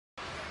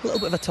A little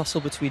bit of a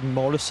tussle between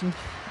Morrison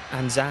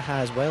and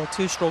Zaha as well.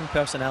 Two strong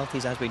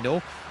personalities, as we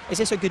know. Is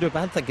this a good or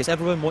bad thing? Because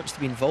everyone wants to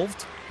be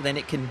involved, but then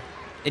it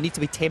needs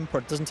to be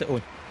tempered, doesn't it,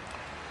 Owen?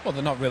 Well,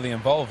 they're not really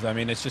involved. I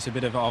mean, it's just a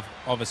bit of,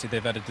 obviously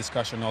they've had a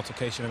discussion,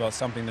 altercation about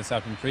something that's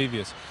happened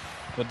previous.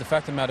 But the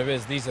fact of the matter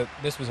is,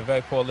 this was a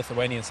very poor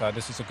Lithuanian side.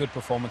 This was a good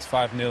performance,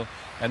 5-0,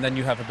 and then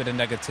you have a bit of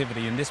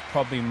negativity, and this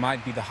probably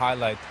might be the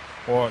highlight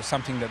or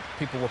something that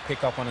people will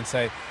pick up on and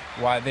say,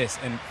 why this?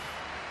 And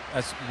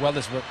as well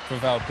as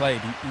Ravel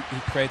played, he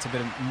creates a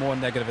bit of more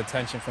negative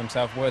attention for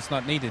himself where it's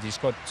not needed. He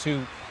scored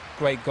 2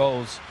 great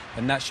goals,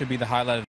 and that should be the highlight of